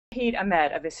Shahid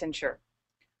Ahmed of Accenture.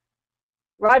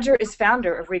 Roger is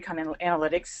founder of Recon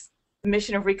Analytics. The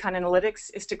mission of Recon Analytics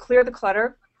is to clear the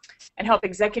clutter and help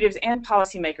executives and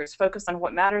policymakers focus on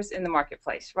what matters in the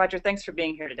marketplace. Roger, thanks for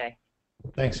being here today.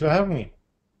 Thanks for having me.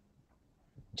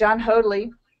 John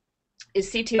Hoadley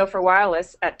is CTO for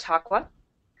wireless at Taqua.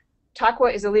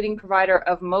 Taqua is a leading provider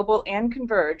of mobile and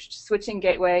converged switching,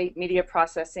 gateway, media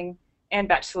processing, and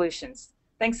batch solutions.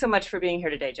 Thanks so much for being here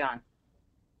today, John.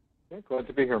 Glad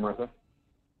to be here, Martha.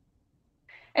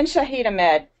 And Shahid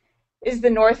Ahmed is the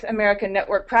North American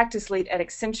Network Practice Lead at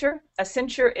Accenture.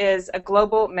 Accenture is a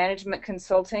global management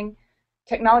consulting,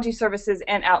 technology services,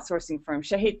 and outsourcing firm.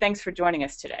 Shahid, thanks for joining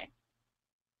us today.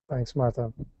 Thanks,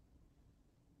 Martha.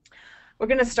 We're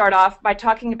going to start off by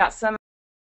talking about some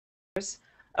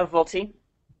of VoLTE.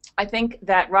 I think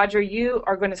that, Roger, you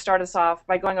are going to start us off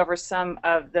by going over some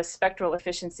of the spectral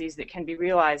efficiencies that can be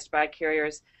realized by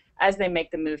carriers as they make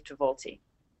the move to VoLTE.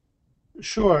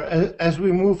 Sure. As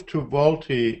we move to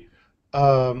VoLTE,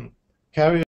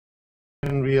 carriers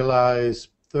can realize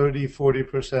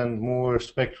 30–40% more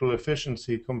spectral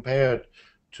efficiency compared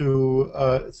to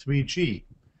 3G.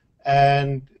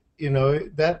 And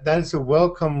that's a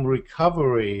welcome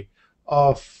recovery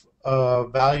of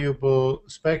valuable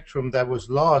spectrum that was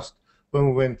lost when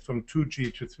we went from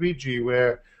 2G to 3G,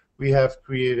 where we have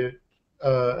created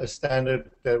a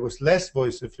standard that was less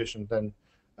voice efficient than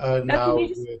now. Can you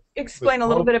just explain a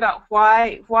little bit about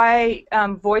why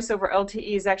voice over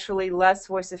LTE is actually less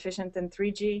voice efficient than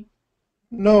 3G?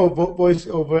 No, voice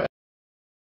over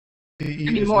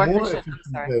LTE is more efficient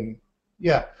than,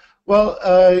 yeah. Well,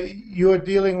 you're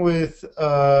dealing with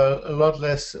a lot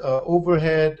less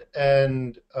overhead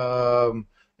and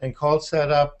call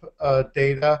setup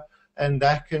data, and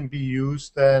that can be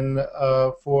used then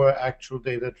for actual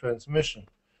data transmission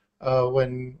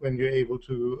when you're able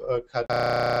to cut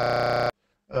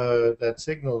that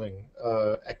signaling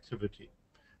activity.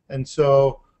 And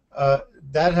so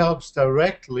that helps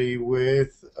directly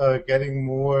with getting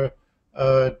more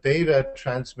data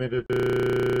transmitted.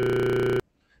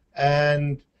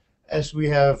 And as we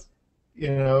have,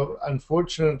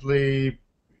 unfortunately,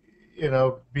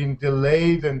 been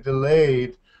delayed and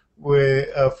delayed with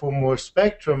for more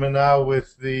spectrum, and now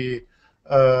with the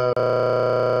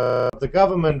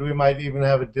government, we might even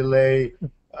have a delay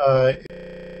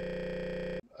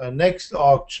next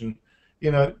auction.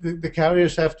 The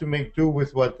carriers have to make do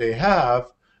with what they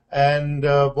have, and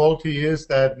VoLTE is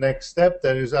that next step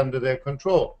that is under their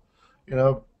control.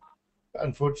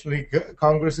 Unfortunately,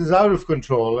 Congress is out of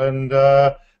control, and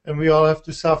we all have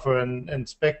to suffer. And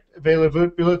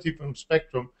availability from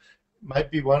spectrum might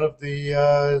be one of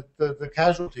the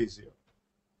casualties here.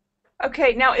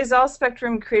 Okay, now is all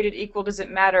spectrum created equal? Does it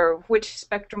matter which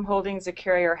spectrum holdings a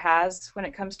carrier has when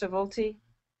it comes to VoLTE?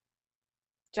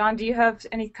 John, do you have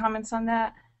any comments on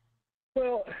that?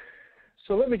 Well,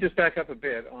 so let me just back up a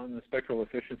bit on the spectral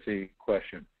efficiency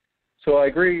question. So I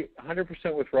agree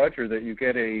 100% with Roger that you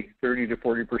get a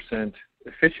 30–40%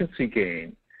 efficiency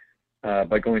gain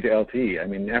by going to LTE. I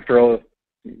mean, after all,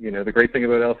 the great thing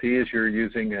about LTE is you're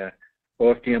using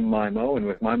OFDM MIMO, and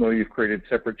with MIMO you've created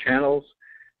separate channels.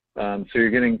 So you're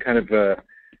getting kind of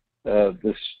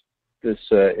this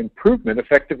improvement,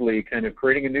 effectively kind of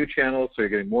creating a new channel, so you're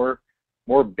getting more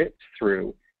bits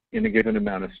through in a given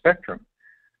amount of spectrum,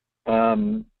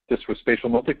 just with spatial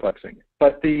multiplexing.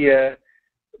 But the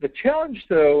challenge,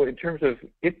 though, in terms of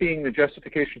it being the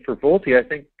justification for VoLTE, I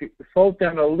think it falls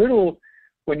down a little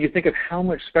when you think of how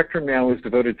much spectrum now is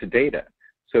devoted to data.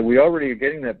 So we already are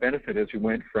getting that benefit as we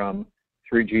went from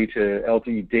 3G to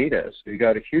LTE data. So you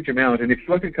got a huge amount. And if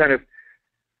you look at kind of,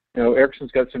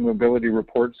 Ericsson's got some mobility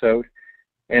reports out,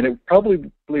 and it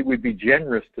probably would be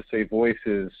generous to say voice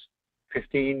is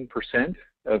 15%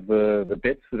 of the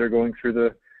bits that are going through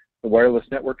the wireless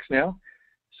networks now.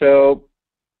 So,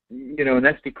 and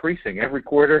that's decreasing every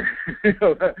quarter.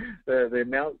 The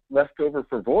amount left over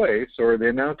for voice, or the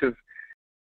amount of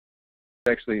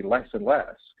actually less and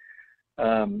less,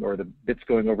 or the bits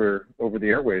going over the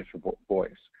airwaves for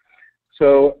voice.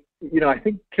 So, I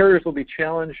think carriers will be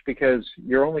challenged because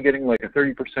you're only getting like a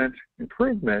 30%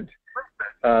 improvement,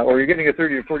 or you're getting a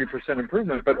 30–40%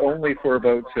 improvement, but only for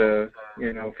about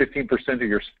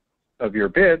 15% of your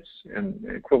bits and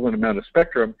equivalent amount of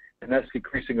spectrum, and that's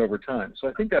decreasing over time. So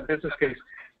I think that business case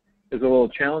is a little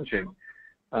challenging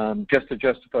just to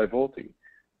justify VoLTE.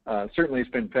 Certainly,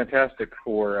 it's been fantastic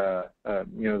for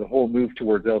the whole move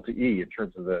towards LTE in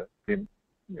terms of the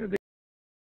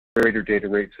greater data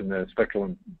rates and the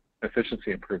spectral efficiency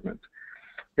improvements.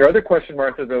 Your other question,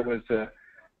 Martha, though, was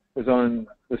on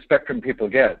the spectrum people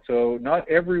get. So not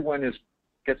everyone is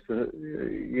gets the,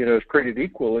 is created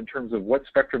equal in terms of what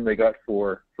spectrum they got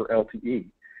for LTE.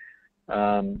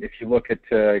 If you look at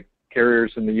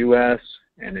carriers in the U.S.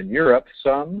 and in Europe,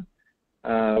 some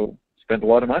spent a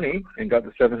lot of money and got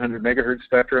the 700 megahertz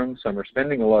spectrum. Some are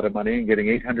spending a lot of money and getting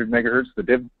 800 megahertz, the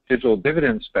digital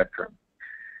dividend spectrum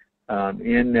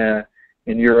in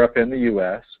Europe and the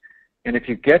U.S. And if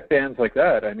you get bands like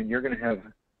that, I mean, you're going to have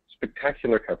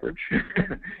spectacular coverage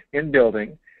in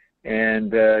building,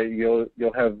 and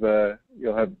you'll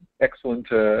have excellent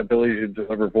ability to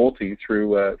deliver VoLTE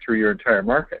through your entire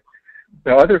market.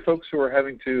 Now, other folks who are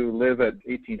having to live at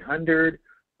 1800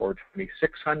 or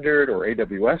 2600 or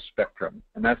AWS spectrum,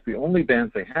 and that's the only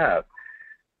bands they have,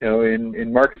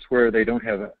 in markets where they don't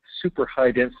have a super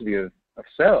high density of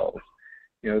cells,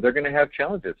 they're going to have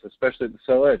challenges, especially at the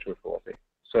cell edge with VoLTE.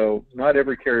 So not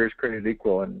every carrier is created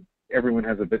equal, and everyone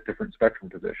has a bit different spectrum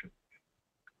position.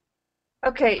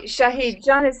 Okay, Shahid,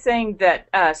 John is saying that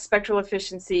spectral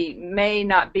efficiency may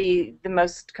not be the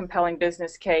most compelling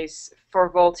business case for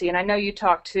VoLTE, and I know you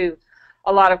talk to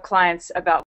a lot of clients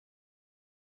about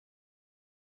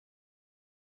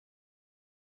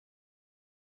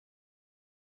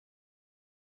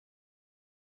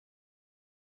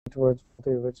towards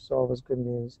VoLTE, which is always good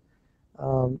news.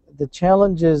 The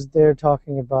challenges they're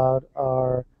talking about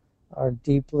are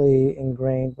deeply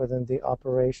ingrained within the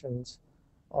operations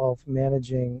of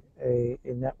managing a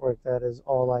network that is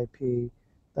all IP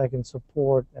that can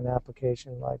support an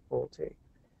application like VoLTE.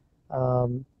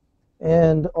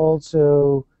 And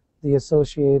also the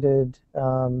associated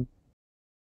run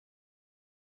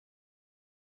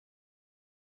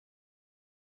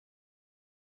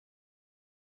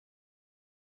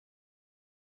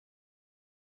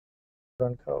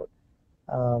code.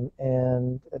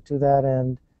 And to that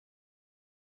end,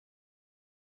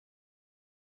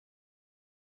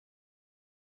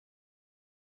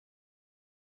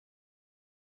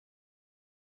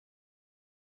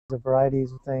 a variety of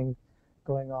things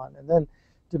going on. And then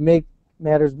to make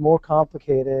matters more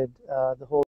complicated, the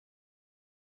whole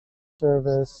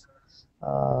service,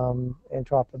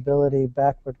 interoperability,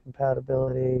 backward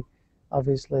compatibility,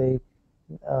 obviously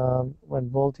when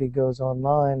VoLTE goes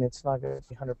online, it's not going to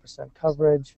be 100%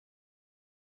 coverage.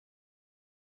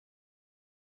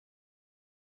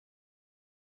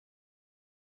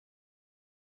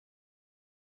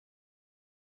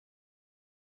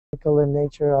 In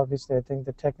nature, obviously, I think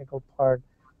the technical part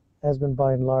has been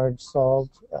by and large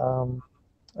solved.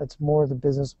 It's more the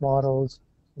business models,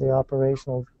 the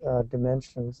operational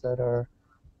dimensions that are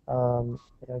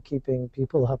keeping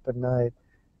people up at night.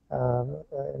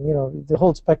 The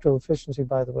whole spectral efficiency,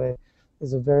 by the way,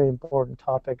 is a very important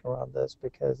topic around this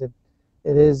because it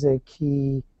is a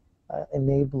key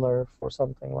enabler for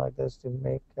something like this to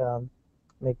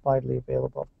make widely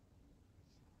available.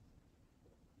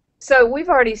 So we've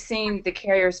already seen the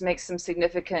carriers make some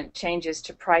significant changes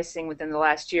to pricing within the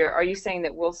last year. Are you saying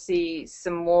that we'll see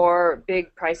some more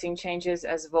big pricing changes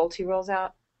as VoLTE rolls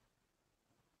out?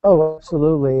 Oh,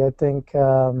 absolutely. I think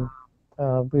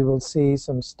we will see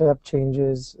some step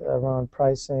changes around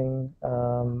pricing.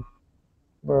 We're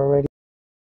already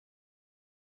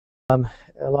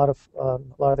a lot of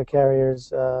the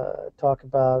carriers talk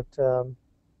about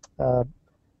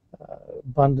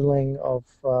bundling of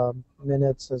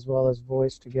minutes as well as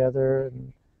voice together,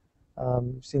 and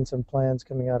we've seen some plans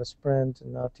coming out of Sprint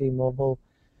and now T-Mobile.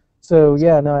 So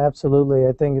yeah, no, absolutely.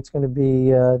 I think it's going to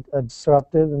be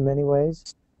disruptive in many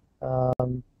ways,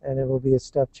 and it will be a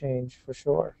step change for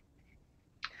sure.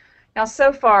 Now,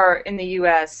 so far in the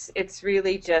U.S., it's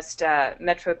really just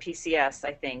Metro PCS,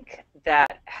 I think,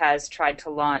 that has tried to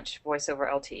launch voice over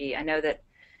LTE. I know that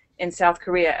in South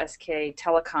Korea, SK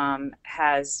Telecom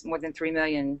has more than 3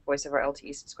 million voice over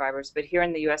LTE subscribers, but here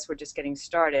in the U.S., we're just getting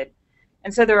started.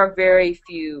 And so there are very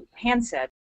few handsets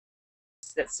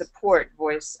that support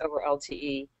voice over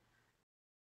LTE.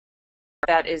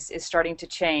 That is starting to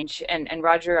change. And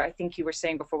Roger, I think you were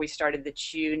saying before we started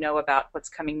that you know about what's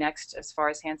coming next as far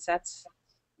as handsets?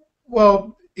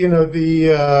 Well,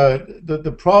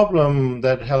 the problem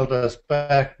that held us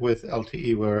back with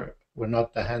LTE were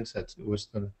not the handsets, it was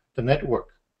the network.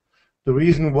 The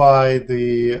reason why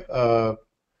the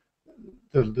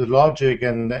logic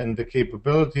and the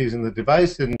capabilities in the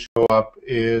device didn't show up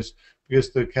is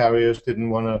because the carriers didn't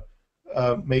want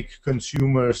to make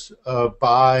consumers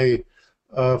buy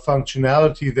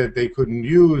functionality that they couldn't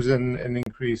use and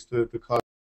increase the cost.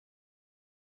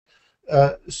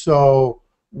 So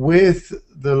with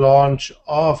the launch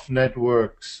of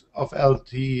networks, of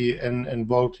LTE and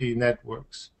VoLTE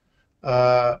networks,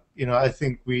 I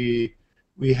think we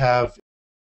have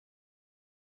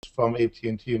from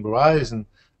AT&T and Verizon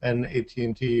and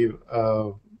AT&T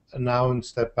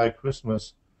announced that by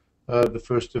Christmas the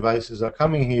first devices are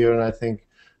coming here, and I think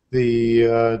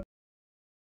the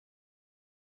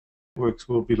networks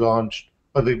will be launched,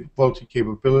 or the VoLTE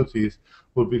capabilities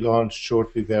will be launched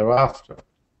shortly thereafter.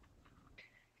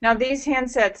 Now, these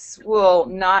handsets will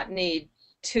not need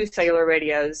two cellular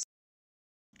radios.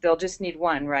 They'll just need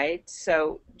one, right?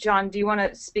 So, John, do you want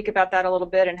to speak about that a little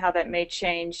bit and how that may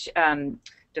change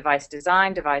device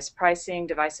design, device pricing,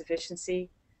 device efficiency?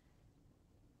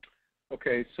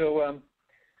 Okay, so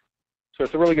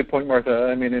it's a really good point, Martha.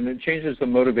 I mean, and it changes the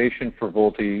motivation for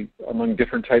VoLTE among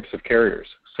different types of carriers.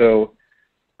 So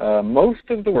most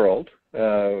of the world,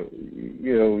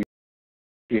 you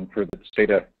know, for the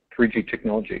data 3G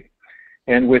technology,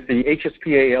 and with the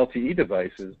HSPA LTE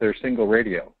devices, they're single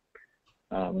radio.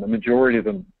 The majority of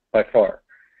them by far,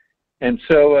 and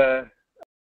so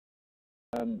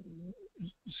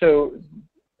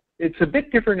it's a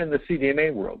bit different in the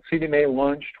CDMA world. CDMA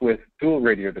launched with dual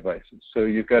radio devices, so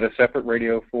you've got a separate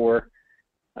radio for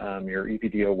your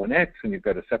EVDO1X, and you've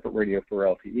got a separate radio for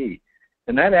LTE,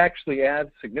 and that actually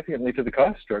adds significantly to the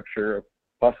cost structure.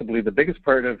 Possibly the biggest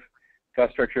part of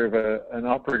cost structure of an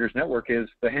operator's network is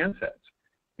the handsets.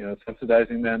 You know,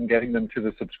 subsidizing them, getting them to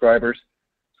the subscribers.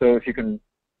 So if you can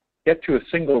get to a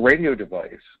single radio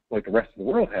device like the rest of the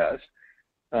world has,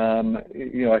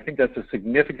 you know, I think that's a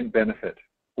significant benefit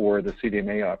for the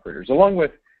CDMA operators. Along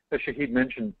with, as Shahid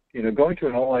mentioned, you know, going to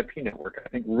an all-IP network, I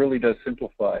think really does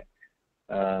simplify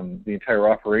the entire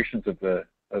operations of the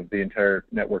entire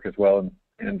network as well,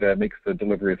 and makes the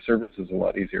delivery of services a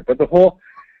lot easier. But the whole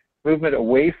movement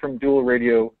away from dual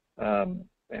radio and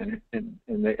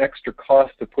the extra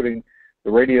cost of putting the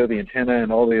radio, the antenna,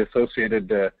 and all the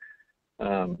associated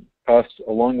costs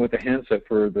along with the handset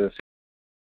for the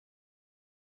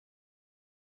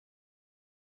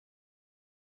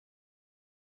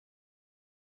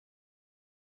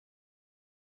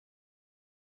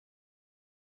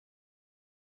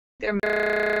There are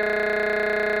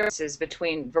differences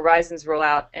between Verizon's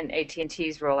rollout and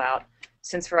AT&T's rollout.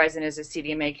 Since Verizon is a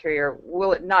CDMA carrier,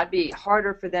 will it not be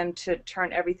harder for them to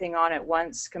turn everything on at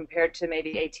once compared to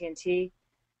maybe AT&T?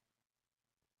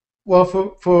 Well,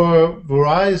 for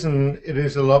Verizon, it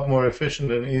is a lot more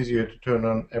efficient and easier to turn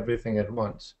on everything at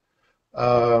once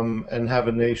and have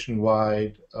a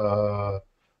nationwide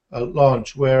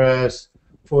launch. Whereas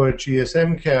for a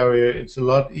GSM carrier, it's a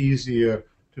lot easier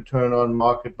to turn on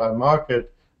market by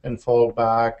market and fall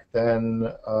back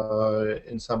than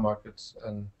in some markets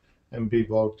and be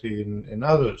VoLTE in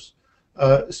others.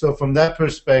 So from that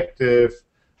perspective,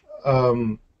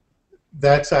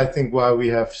 that's, I think, why we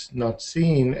have not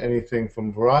seen anything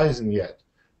from Verizon yet,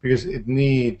 because it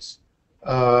needs,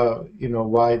 you know,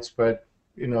 widespread,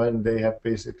 you know, and they have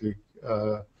basically,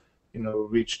 you know,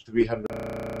 reached 300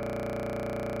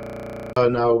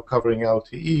 now covering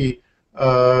LTE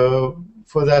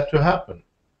for that to happen.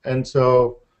 And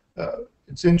so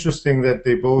it's interesting that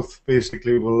they both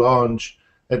basically will launch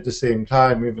at the same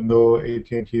time, even though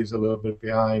AT&T is a little bit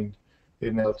behind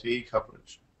in LTE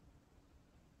coverage.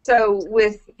 So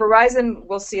with Verizon,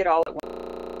 we'll see it all at once,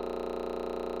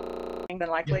 than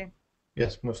likely?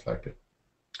 Yes, most likely.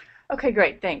 Okay,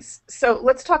 great, thanks. So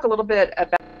let's talk a little bit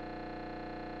about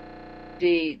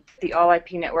the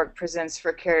all-IP network presents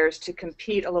for carriers to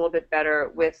compete a little bit better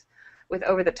with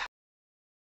over-the-top.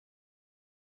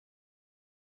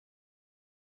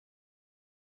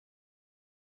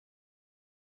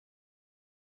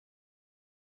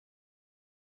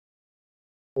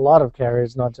 A lot of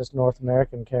carriers, not just North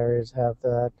American carriers, have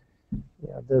that. You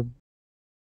know, the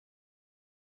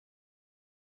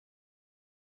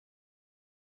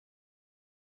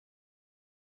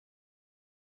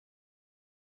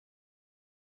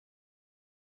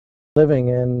living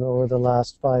in over the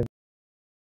last 5 years.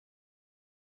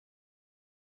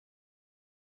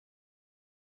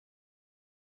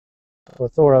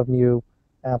 Plethora of new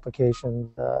applications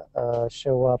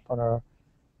show up on our,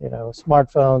 you know,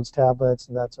 smartphones, tablets,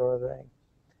 and that sort of thing.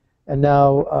 And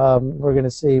now we're going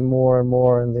to see more and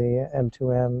more in the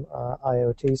M2M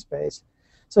IoT space.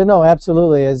 So no,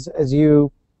 absolutely. As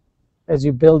you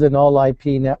build an all-IP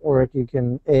network, you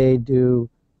can do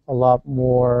a lot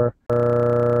more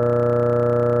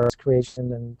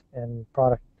creation and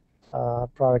product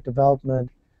development.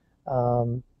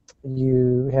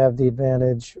 You have the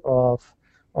advantage of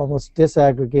almost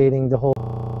disaggregating the whole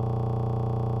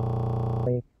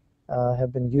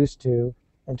have been used to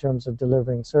in terms of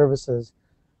delivering services,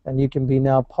 and you can be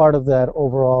now part of that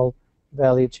overall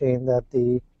value chain that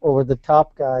the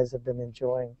over-the-top guys have been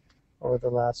enjoying over the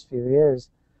last few years.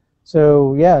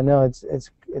 So yeah, no,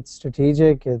 it's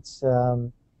strategic. It's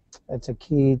it's a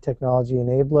key technology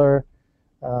enabler,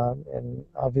 and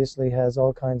obviously has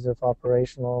all kinds of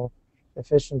operational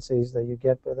efficiencies that you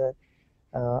get with it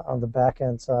on the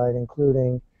back-end side,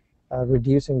 including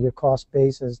reducing your cost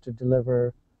basis to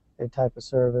deliver a type of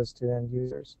service to end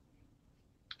users.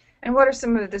 And what are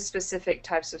some of the specific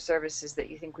types of services that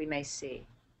you think we may see?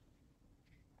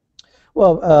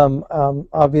 Well,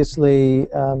 obviously,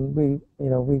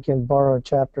 we can borrow a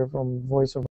chapter from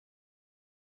Voice over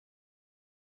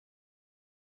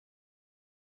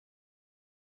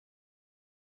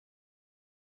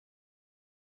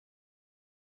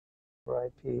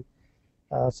IP.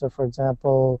 So, for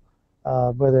example,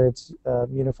 whether it's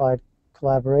unified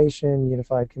collaboration,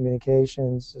 unified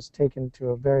communications, is taken to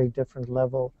a very different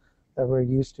level that we're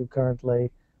used to currently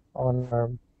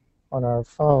on our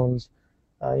phones.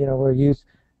 We're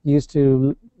used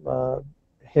to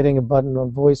hitting a button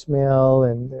on voicemail,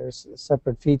 and there's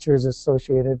separate features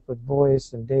associated with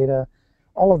voice and data.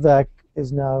 All of that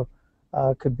is now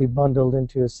could be bundled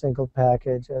into a single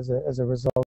package as a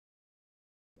result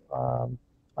of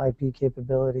IP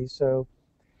capability. So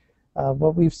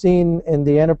what we've seen in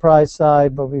the enterprise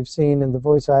side, what we've seen in the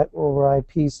voice over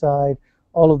IP side,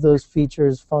 all of those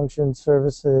features, functions,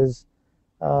 services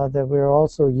that we're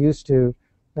also used to,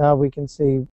 now we can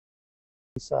see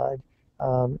side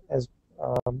and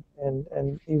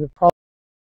even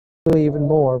probably even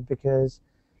more, because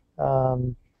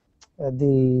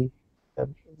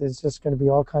there's just going to be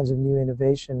all kinds of new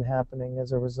innovation happening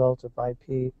as a result of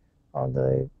IP on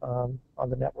the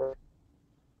network.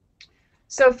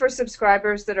 So for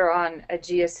subscribers that are on a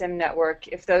GSM network,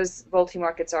 if those VoLTE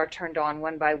markets are turned on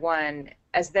one by one,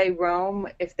 as they roam,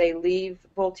 if they leave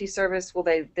VoLTE service, will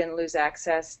they then lose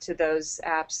access to those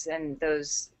apps and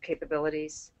those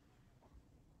capabilities?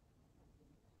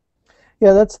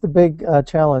 Yeah, that's the big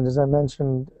challenge. As I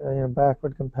mentioned,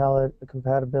 backward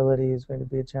compatibility is going to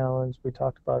be a challenge. We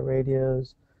talked about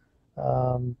radios,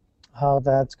 how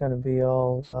that's going to be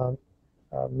all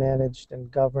managed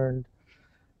and governed.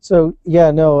 So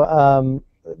yeah, no,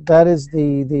 that is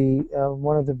the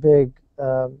one of the big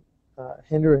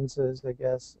hindrances, I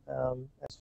guess.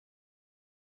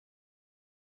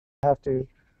 Have to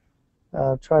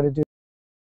try to do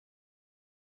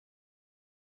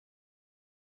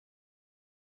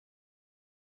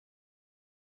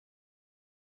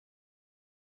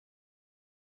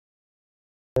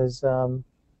is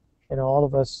all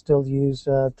of us still use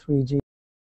 3G,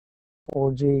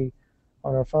 4G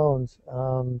on our phones,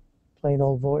 plain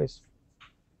old voice.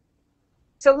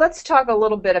 So let's talk a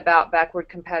little bit about backward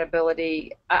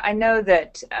compatibility. I know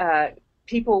that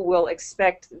people will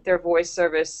expect their voice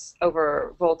service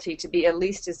over VoLTE to be at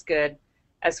least as good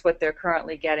as what they're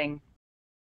currently getting.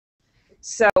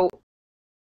 So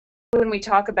when we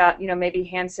talk about, maybe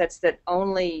handsets that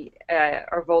only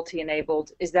are VoLTE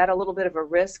enabled, is that a little bit of a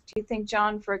risk, do you think,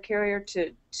 John, for a carrier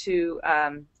to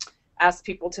ask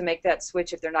people to make that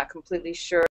switch if they're not completely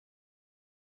sure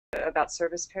about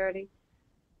service parity?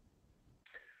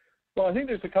 Well, I think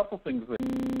there's a couple things.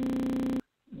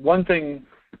 One thing,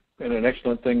 and an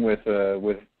excellent thing with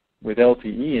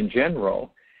LTE in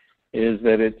general, is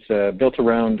that it's built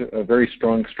around a very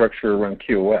strong structure around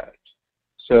QoS.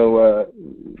 So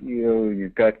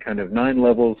you've got kind of 9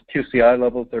 levels, QCI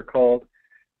levels they're called,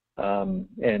 and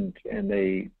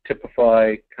they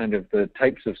typify kind of the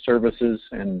types of services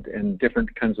and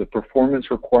different kinds of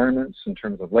performance requirements in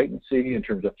terms of latency, in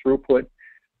terms of throughput,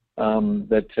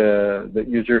 that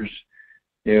users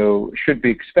should be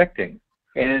expecting.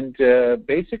 And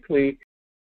basically,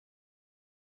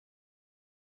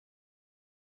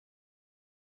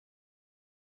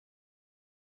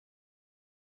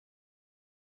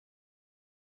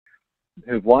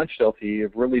 who've launched LTE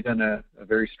have really done a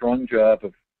very strong job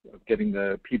of getting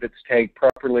the PBITs tagged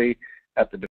properly at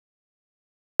the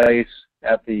device,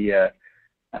 at the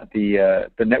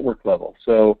network level.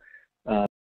 So I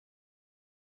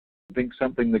think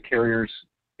something the carriers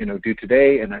do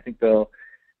today, and I think they'll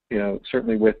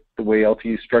certainly with the way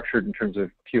LTE is structured in terms of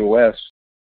QoS,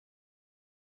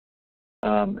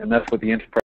 and that's what the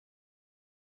enterprise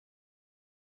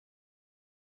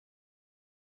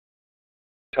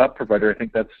top provider, I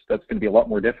think that's going to be a lot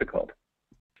more difficult.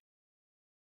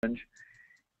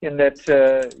 In that,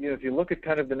 if you look at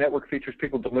kind of the network features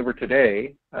people deliver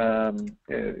today, a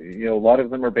lot of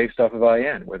them are based off of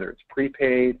IN, whether it's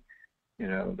prepaid,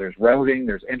 there's routing,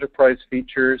 there's enterprise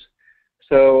features.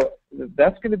 So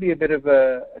that's going to be a bit of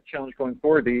a challenge going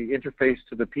forward. The interface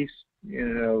to the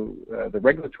the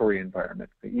regulatory environment,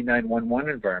 the E911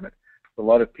 environment, a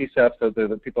lot of PSAPs out there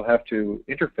that people have to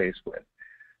interface with.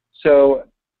 So,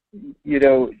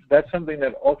 that's something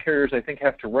that all carriers, I think,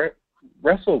 have to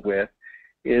wrestle with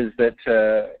is that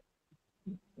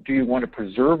do you want to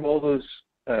preserve all those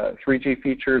 3G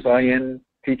features, IN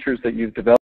features that you've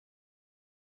developed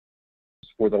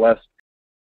for the last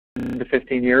 10 to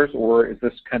 15 years, or is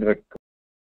this kind of a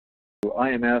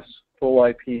IMS full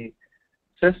IP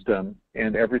system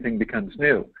and everything becomes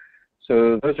new?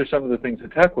 So those are some of the things at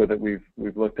Taqua that we've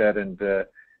looked at and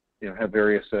have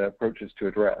various approaches to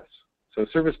address. So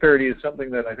service parity is something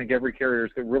that I think every carrier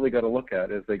has really got to look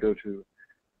at as they go to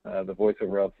the voice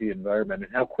over LTE environment,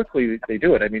 and how quickly they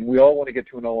do it. I mean, we all want to get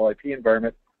to an all IP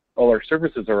environment. All our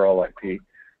services are all IP,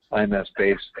 IMS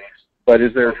based, but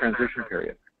is there a transition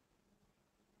period?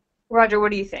 Roger,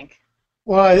 what do you think?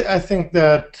 Well, I think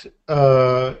that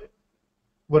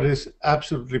what is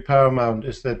absolutely paramount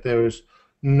is that there is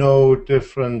no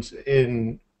difference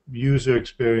in user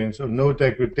experience or no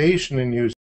degradation in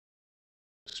user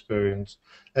experience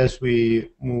as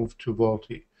we move to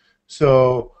VoLTE.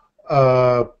 So,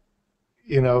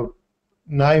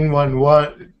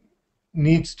 911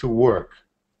 needs to work.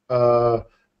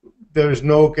 There's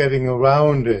no getting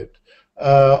around it.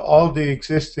 All the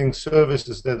existing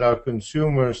services that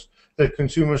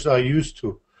consumers are used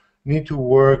to need to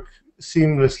work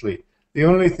seamlessly. The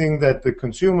only thing that the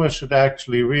consumer should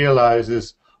actually realize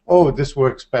is, oh, this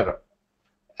works better.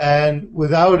 And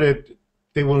without it,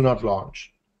 they will not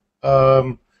launch.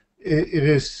 It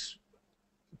is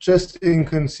just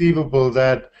inconceivable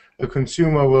that a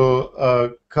consumer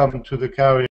will come to the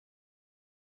carrier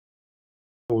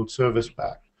old service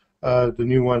back. The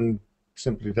new one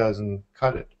simply doesn't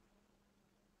cut it.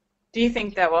 Do you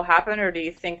think that will happen, or do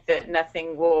you think that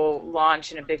nothing will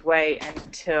launch in a big way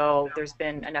until there's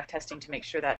been enough testing to make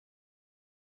sure that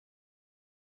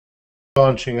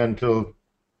launching until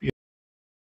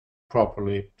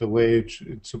properly the way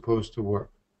it's supposed to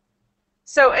work?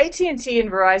 So AT&T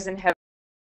and Verizon have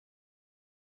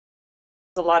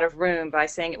a lot of room by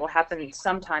saying it will happen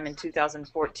sometime in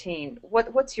 2014.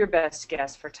 What's your best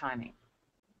guess for timing?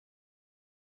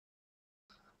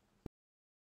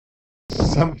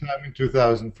 Sometime in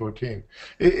 2014.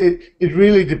 It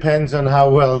really depends on how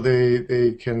well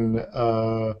they can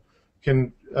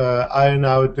iron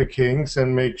out the kinks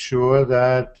and make sure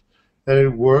that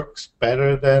it works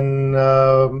better than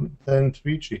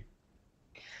 3G.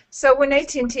 So when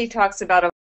AT&T talks about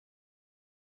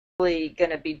going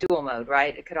to be dual mode,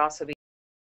 right? It could also be.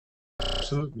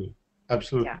 Absolutely.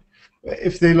 Yeah. Yeah.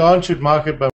 If they launch it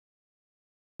market by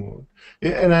mode,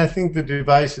 and I think the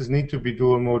devices need to be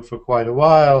dual mode for quite a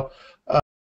while.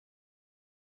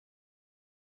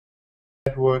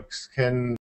 Networks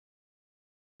can,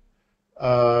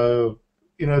 that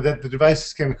the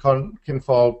devices can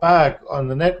fall back on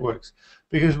the networks,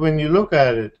 because when you look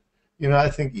at it, I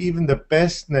think even the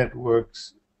best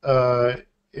networks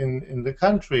in the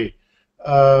country,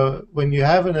 when you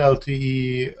have an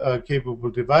LTE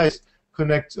capable device,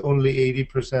 connects only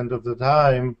 80% of the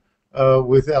time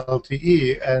with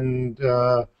LTE and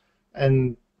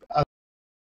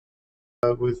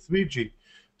with 3G.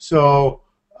 So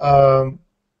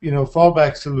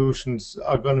fallback solutions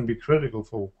are going to be critical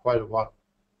for quite a while.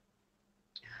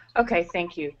 Okay,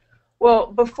 thank you. Well,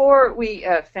 before we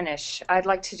finish, I'd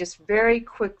like to just very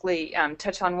quickly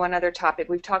touch on one other topic.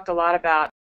 We've talked a lot about,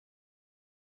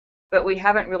 but we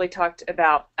haven't really talked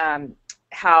about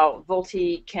how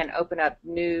VoLTE can open up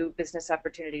new business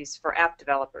opportunities for app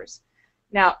developers.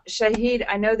 Now, Shahid,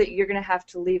 I know that you're going to have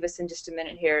to leave us in just a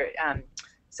minute here,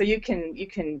 so you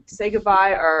can say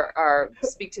goodbye or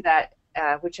speak to that,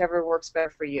 whichever works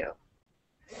better for you.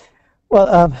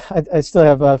 Well, I still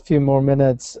have a few more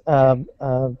minutes.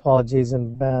 Apologies in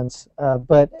advance.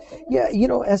 But yeah,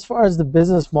 as far as the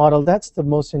business model, that's the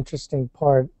most interesting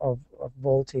part of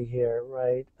VoLTE here,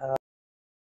 right?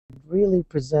 It really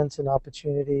presents an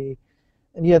opportunity,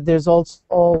 and yet there's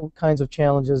all kinds of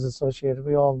challenges associated.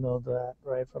 We all know that,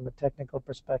 right, from a technical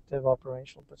perspective,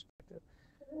 operational perspective.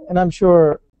 And I'm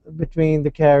sure between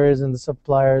the carriers and the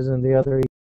suppliers and the other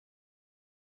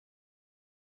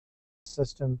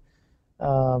system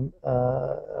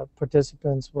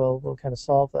participants will kind of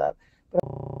solve that. But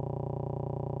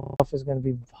is going to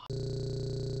be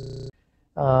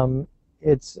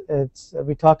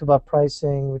we talked about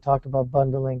pricing, we talked about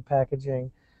bundling,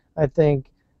 packaging. I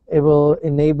think it will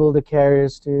enable the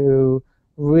carriers to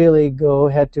really go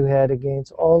head-to-head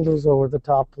against all those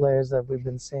over-the-top players that we've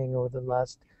been seeing over the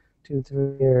last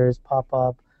 2-3 years pop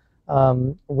up,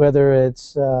 whether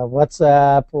it's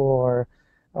WhatsApp or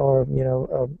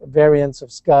variants of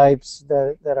Skypes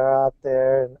that are out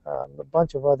there, and a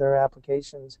bunch of other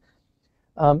applications.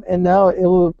 And now it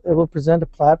will present a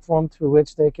platform through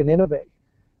which they can innovate.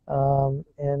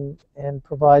 and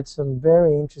provide some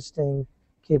very interesting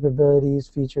capabilities,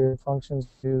 features, functions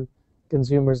to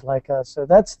consumers like us. So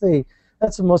that's the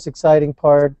most exciting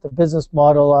part. The business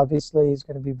model obviously is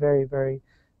going to be very, very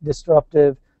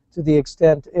disruptive to the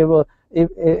extent it will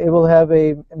have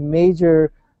a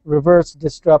major reverse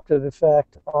disruptive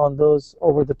effect on those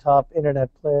over-the-top internet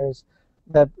players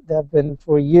that have been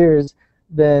for years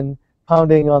been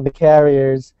pounding on the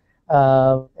carriers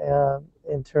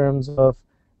in terms of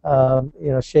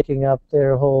shaking up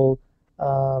their whole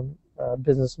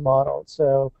business model.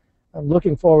 So I'm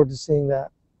looking forward to seeing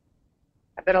that.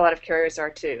 I bet a lot of carriers are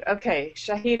too. Okay,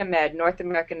 Shahid Ahmed, North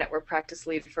American Network Practice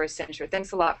Lead for Accenture.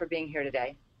 Thanks a lot for being here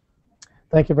today.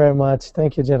 Thank you very much.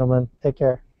 Thank you, gentlemen. Take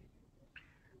care.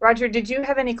 Roger, did you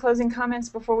have any closing comments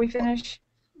before we finish?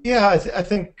 Yeah, I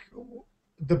think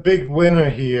the big winner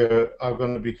here are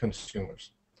going to be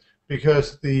consumers,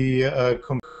 because the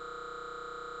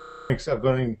companies are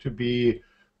going to be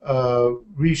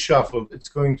reshuffled. It's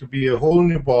going to be a whole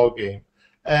new ball game,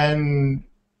 and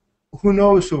who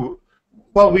knows who?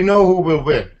 Well, we know who will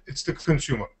win. It's the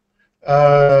consumer.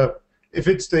 If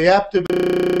it's the app developer,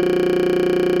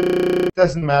 it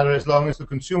doesn't matter as long as the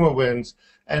consumer wins.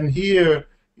 And here,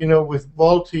 with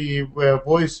VoLTE, where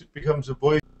voice becomes a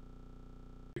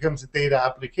data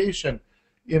application,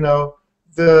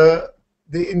 the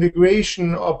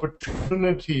integration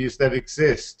opportunities that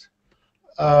exist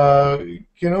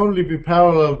can only be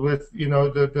paralleled with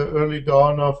the early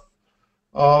dawn of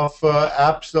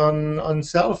apps on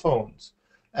cell phones,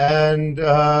 and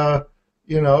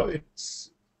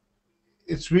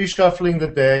it's reshuffling the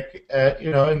deck,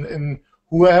 and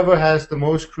whoever has the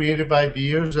most creative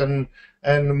ideas and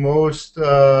the most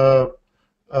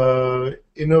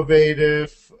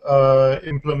innovative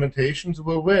implementations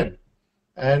will win,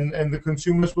 and the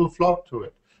consumers will flock to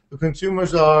it. The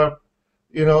consumers are,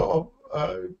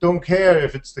 don't care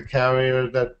if it's the carrier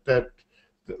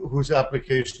whose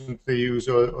applications they use,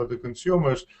 or the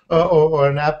consumers, or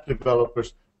an app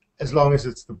developers, as long as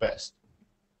it's the best.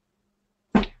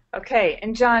 Okay,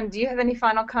 and John, do you have any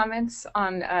final comments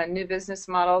on new business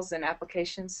models and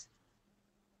applications?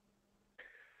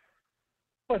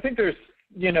 Well, I think there's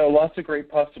lots of great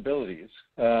possibilities.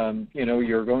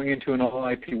 You're going into an all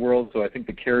IP world, so I think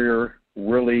the carrier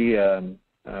really,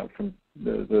 from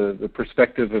the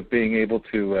perspective of being able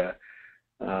to,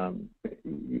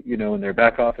 in their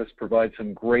back office, provide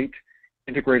some great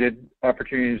integrated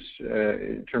opportunities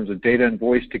in terms of data and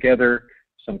voice together,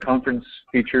 some conference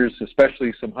features,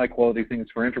 especially some high-quality things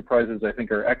for enterprises, I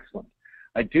think are excellent.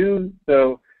 I do,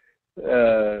 though,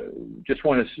 just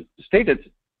want to state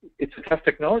it's a tough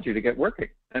technology to get working.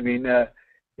 I mean,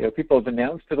 people have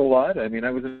announced it a lot. I mean,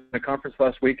 I was in a conference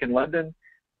last week in London.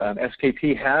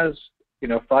 SKP has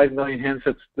 5 million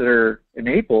handsets that are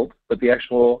enabled, but the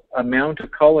actual amount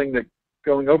of calling that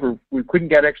going over, we couldn't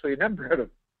get actually a number out of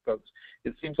folks.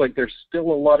 It seems like there's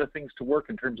still a lot of things to work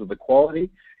in terms of the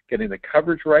quality, getting the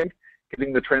coverage right,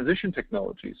 getting the transition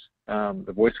technologies,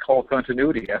 the voice call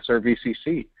continuity,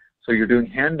 SRVCC. So you're doing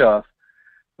handoff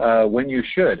when you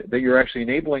should, that you're actually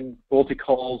enabling VoLTE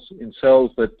calls in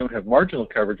cells that don't have marginal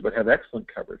coverage but have excellent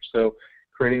coverage. So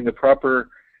creating the proper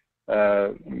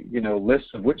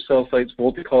lists of which cell sites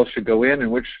VoLTE calls should go in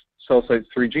and which cell sites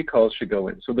 3G calls should go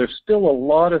in. So there's still a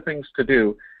lot of things to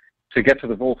do to get to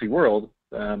the VoLTE world,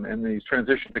 and these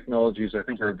transition technologies I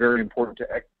think are very important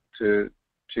to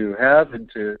have and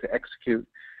to execute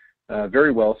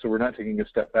very well, so we're not taking a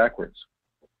step backwards.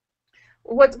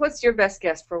 What's your best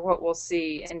guess for what we'll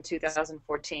see in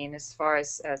 2014 as far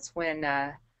as when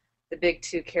the big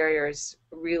two carriers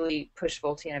really push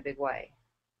VoLTE in a big way?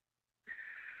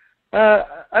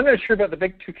 I'm not sure about the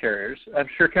big two carriers. I'm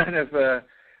sure kind of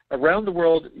around the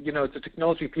world, it's a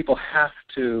technology people have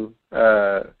to,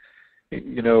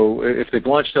 if they've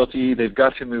launched LTE, they've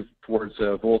got to move towards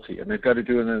VoLTE, and they've got to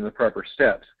do it in the proper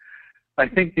steps. I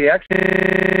think the actual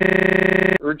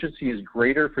urgency is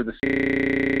greater for the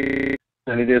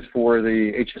than it is for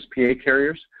the HSPA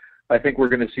carriers. I think we're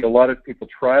going to see a lot of people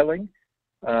trialing.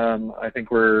 I think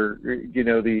we're,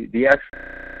 the actual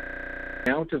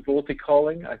amount of VoLTE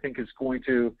calling, I think is going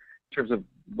to, in terms of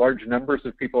large numbers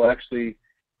of people actually,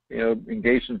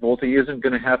 engaged in VoLTE, isn't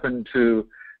going to happen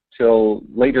till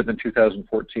later than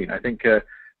 2014. I think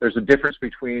there's a difference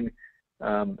between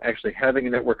actually having a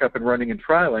network up and running and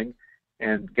trialing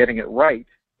and getting it right,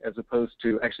 as opposed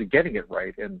to actually getting it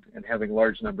right and having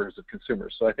large numbers of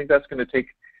consumers. So I think that's going to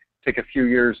take a few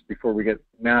years before we get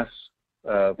mass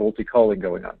VoLTE calling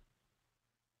going on.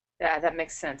 Yeah, that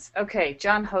makes sense. Okay,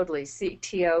 John Hoadley,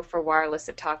 CTO for Wireless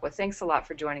at Taqua. Thanks a lot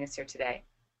for joining us here today.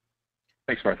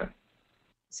 Thanks, Martha.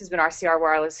 This has been RCR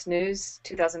Wireless News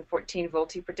 2014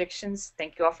 VoLTE predictions.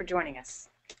 Thank you all for joining us.